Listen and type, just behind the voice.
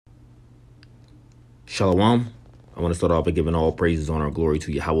Shalom. I want to start off by giving all praises, honor, and glory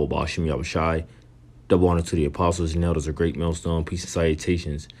to Yahweh Ba'ashem Yahushai. Double honor to the apostles and elders of Great Millstone. Peace and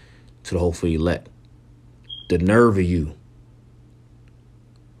salutations to the hopeful elect. The nerve of you.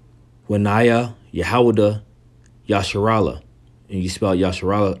 Wenaya Yahawada Yasharala. And you spell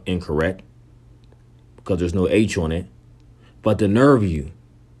Yasharala incorrect because there's no H on it. But the nerve of you.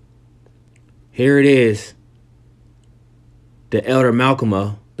 Here it is. The elder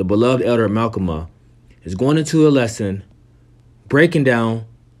Malcolm, the beloved elder Malcolm, is going into a lesson breaking down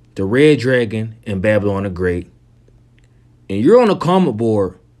the Red Dragon and Babylon the Great. And you're on a comment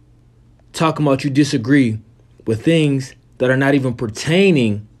board talking about you disagree with things that are not even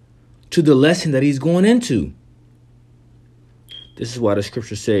pertaining to the lesson that he's going into. This is why the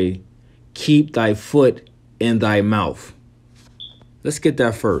scriptures say, keep thy foot in thy mouth. Let's get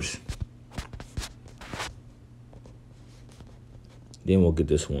that first. Then we'll get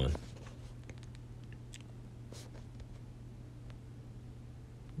this one.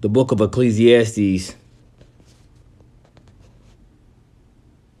 The book of Ecclesiastes,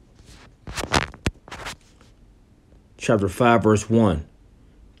 chapter 5, verse 1.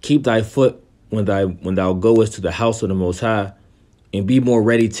 Keep thy foot when thou goest to the house of the Most High, and be more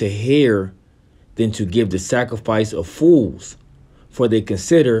ready to hear than to give the sacrifice of fools, for they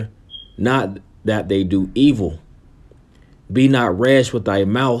consider not that they do evil. Be not rash with thy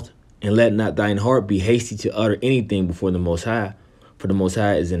mouth, and let not thine heart be hasty to utter anything before the Most High. For the Most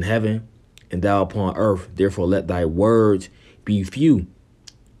High is in heaven, and thou upon earth. Therefore let thy words be few.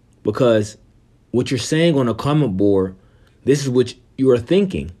 Because what you're saying on a comment board, this is what you are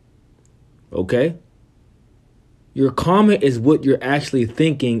thinking. Okay? Your comment is what you're actually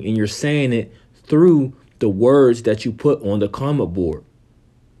thinking, and you're saying it through the words that you put on the comment board.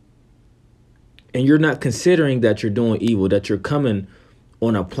 And you're not considering that you're doing evil, that you're coming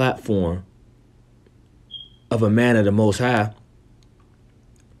on a platform of a man of the Most High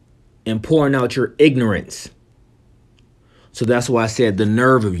and pouring out your ignorance. So that's why I said the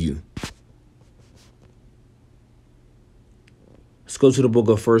nerve of you. Let's go to the book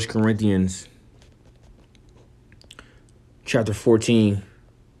of 1 Corinthians, chapter 14,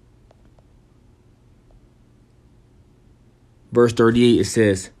 verse 38. It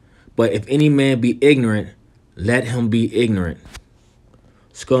says, but if any man be ignorant, let him be ignorant.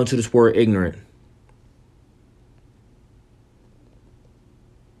 Let's go into this word ignorant.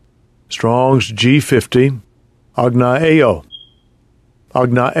 Strong's G50, agnaeo.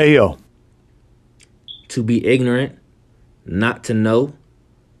 Agnaeo. To be ignorant, not to know,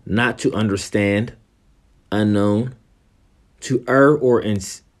 not to understand, unknown, to err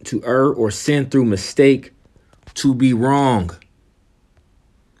or sin through mistake, to be wrong.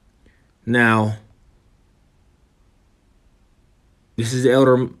 Now, this is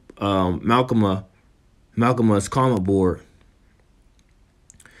Elder Malcolm's comment board.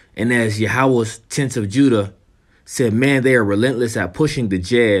 And as Yahweh's tents of Judah said, man, they are relentless at pushing the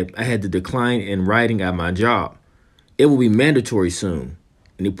jab. I had to decline in writing at my job. It will be mandatory soon.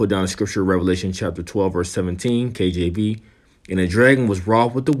 And he put down a scripture, Revelation chapter 12, verse 17, KJV. And the dragon was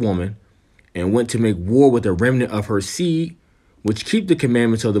wroth with the woman and went to make war with the remnant of her seed, which keep the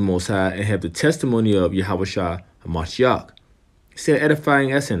commandments of the Most High and have the testimony of Yahushua HaMashiach. He said,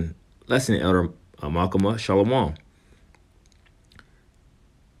 edifying lesson, Elder Malcolm, Shalom.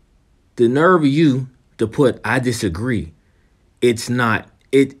 The nerve of you to put, I disagree. It's not,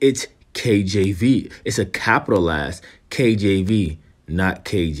 it's KJV. It's a capitalized KJV, not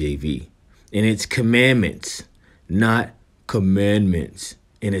KJV. And it's commandments, not commandments.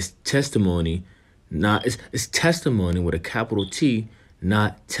 And it's testimony, not, it's testimony with a capital T,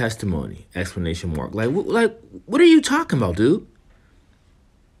 not testimony, exclamation mark. Like, what are you talking about, dude?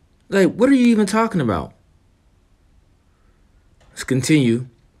 Like, what are you even talking about? Let's continue.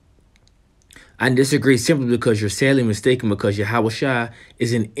 I disagree simply because you're sadly mistaken, because Yahushua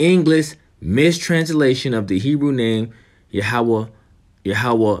is an English mistranslation of the Hebrew name Yahweh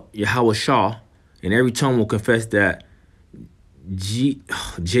Shah, and every tongue will confess that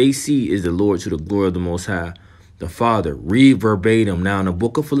JC is the Lord, to the glory of the Most High, the Father. Read verbatim. Now in the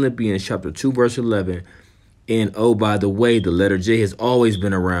book of Philippians, chapter 2, verse 11, and oh, by the way, the letter J has always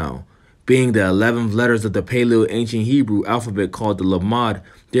been around, being the 11th letters of the Paleo ancient Hebrew alphabet called the Lamad.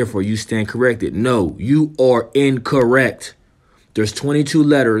 Therefore, you stand corrected. No, you are incorrect. There's 22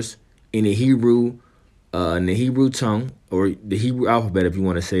 letters in the Hebrew tongue, or the Hebrew alphabet, if you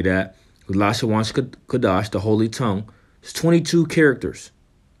want to say that. Lashawan Kadash, the holy tongue. It's 22 characters,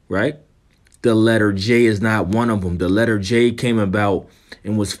 right? The letter J is not one of them. The letter J came about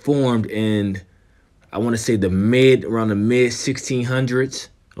and was formed in, I want to say around the mid 1600s,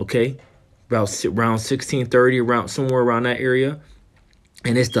 okay? around 1630, around somewhere around that area.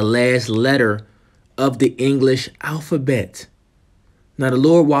 And it's the last letter of the English alphabet. Now, the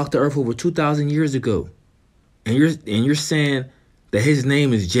Lord walked the earth over 2,000 years ago. And you're saying that his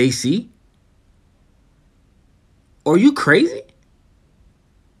name is JC? Are you crazy?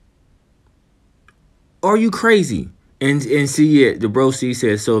 Are you crazy? And see it, the bro C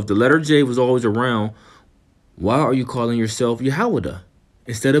says, so if the letter J was always around, why are you calling yourself Yahweh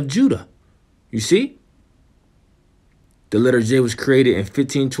instead of Judah? You see? The letter J was created in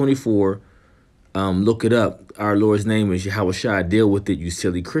 1524. Look it up. Our Lord's name is Yahweh Shai. Deal with it, you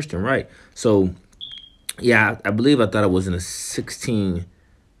silly Christian, right? So, yeah, I thought it was in the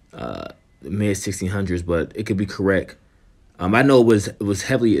mid 1600s, but it could be correct. I know it was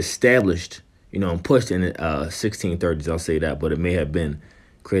heavily established, and pushed in the 1630s. I'll say that, but it may have been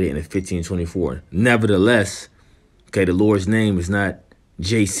created in 1524. Nevertheless, okay, the Lord's name is not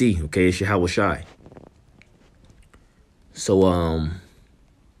JC. Okay, it's Yahweh Shai. So,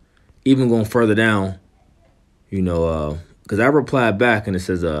 even going further down, because I replied back and it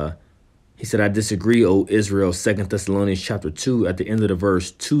says, he said, I disagree, O Israel. 2 Thessalonians chapter 2, at the end of the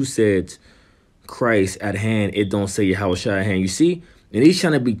verse 2 said, Christ at hand. It don't say Yahweh Shai at hand. You see? And he's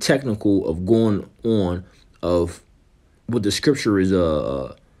trying to be technical of going on of what the scripture is,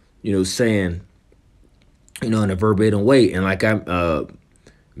 saying, in a verbatim way. And like I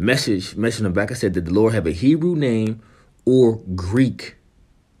mentioned him back, I said, did the Lord have a Hebrew name or Greek?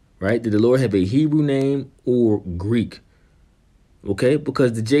 Right? Did the Lord have a Hebrew name or Greek? Okay,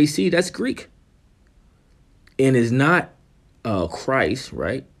 because the JC, that's Greek. And it's not Christ,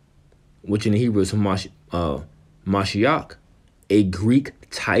 right? Which in the Hebrew is Mashiach, a Greek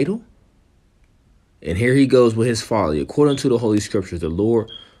title. And here he goes with his folly. According to the Holy Scriptures, the Lord,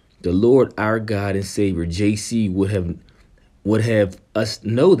 our God and Savior, JC, would have us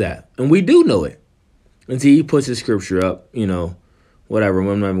know that. And we do know it. Until he puts his scripture up, whatever.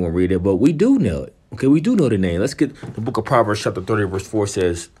 I'm not even going to read it, but we do know it. Okay, we do know the name. Let's get the book of Proverbs chapter 30, verse 4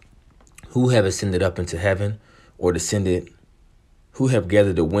 says, who have ascended up into heaven, or descended? Who have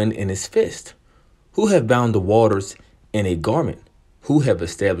gathered the wind in his fist? Who have bound the waters in a garment? Who have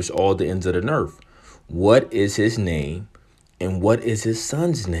established all the ends of the earth? What is his name, and what is his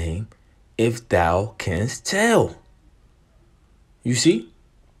son's name, if thou canst tell? You see?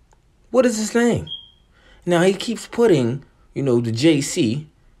 What is his name? Now, he keeps putting, the JC,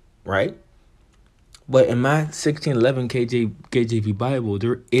 right? But in my 1611 KJV Bible,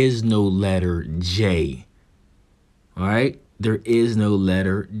 there is no letter J. All right? There is no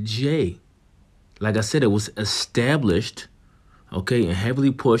letter J. Like I said, it was established, okay, and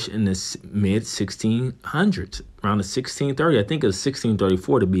heavily pushed in the mid 1600s, around the 1630. I think it was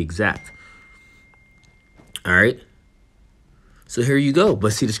 1634 to be exact. All right? So here you go.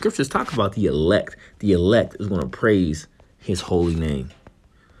 But see, the scriptures talk about the elect. The elect is going to praise his holy name.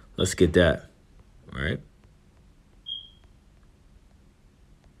 Let's get that. All right.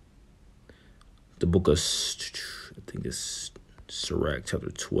 The book of, I think it's Sirach chapter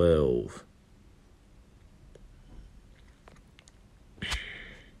 12.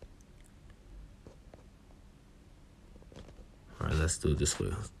 All right, let's do it this way.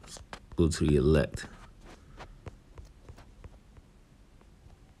 Let's go to the elect.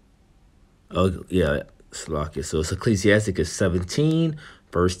 Oh, yeah, Salakia. So it's Ecclesiasticus 17,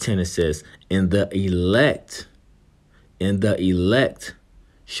 verse 10. It says, and the elect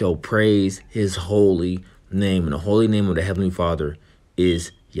shall praise his holy name. And the holy name of the Heavenly Father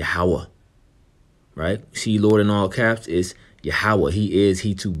is Yahweh. Right? See, Lord in all caps is Yahweh. He is,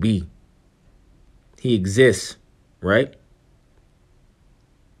 he to be. He exists. Right?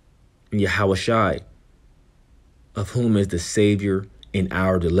 Yahweh Shai, of whom is the Savior and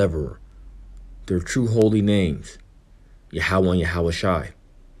our deliverer. Their true holy names, Yahweh and Yahweh Shai.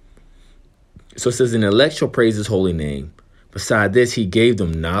 So it says, an elect shall praise his holy name. Beside this, he gave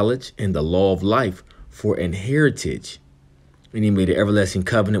them knowledge and the law of life for an heritage. And he made an everlasting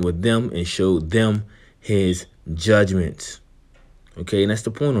covenant with them and showed them his judgments. Okay, and that's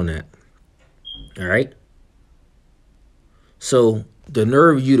the point on that. All right. So the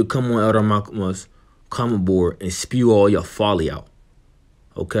nerve of you to come on Elder Malcolm's comment board and spew all your folly out.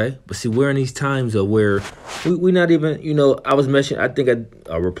 Okay, but see, we're in these times of where we not even, I was mentioning, I think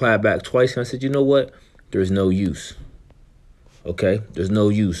I replied back twice and I said, you know what? There's no use. Okay, there's no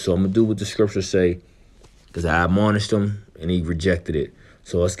use. So I'm going to do what the scriptures say, because I admonished him and he rejected it.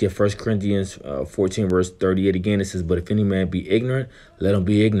 So let's get 1 Corinthians 14, verse 38 again. It says, but if any man be ignorant, let him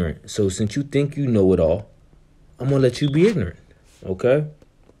be ignorant. So since you think you know it all, I'm going to let you be ignorant. Okay.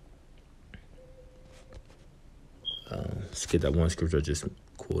 Let's get that one scripture I just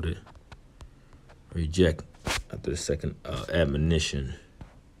quoted. Reject after the second admonition.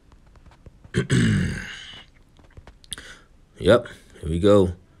 Yep, here we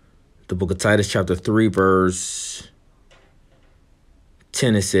go. The book of Titus, chapter 3, verse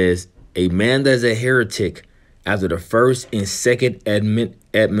 10, it says, a man that is a heretic after the first and second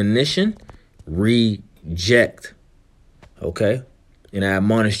admonition, reject. Okay? And I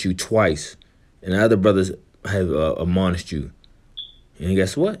admonished you twice. And the other brothers have admonished you. And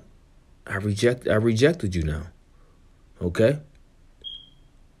guess what? I rejected you now. Okay?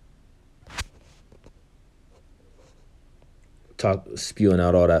 Spewing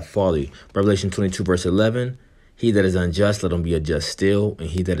out all that folly. Revelation 22, verse 11. He that is unjust, let him be unjust still. And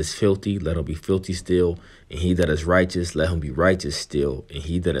he that is filthy, let him be filthy still. And he that is righteous, let him be righteous still. And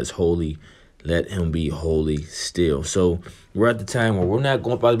he that is holy, let him be holy still. So we're at the time where we're not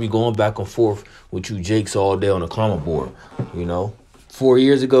about to be going back and forth with you Jakes all day on the comment board. 4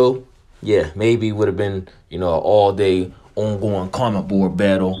 years ago, yeah, maybe it would have been, an all day ongoing comment board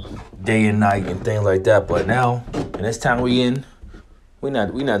battle, day and night and things like that. But now, in this time we in, we're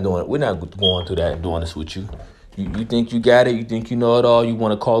not going through that and doing this with you. You think you got it? You think you know it all? You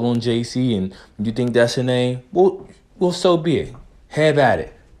want to call on JC and you think that's your name? Well, so be it. Have at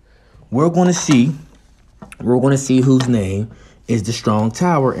it. We're going to see whose name is the strong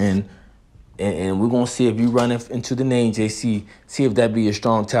tower, and we're going to see if you run into the name JC, see if that be a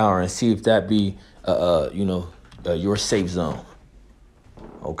strong tower, and see if that be your safe zone.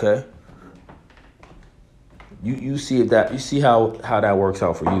 Okay? You see how that works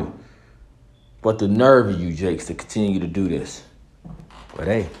out for you. But the nerve of you, Jakes, to continue to do this. But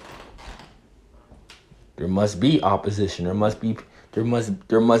hey, there must be opposition. There must be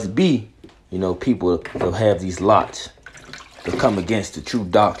people that have these lots to come against the true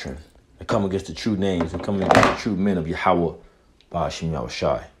doctrine, to come against the true names, and come against the true men of Yahweh, Ba'ashim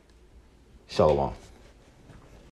Yahushai. Shalom.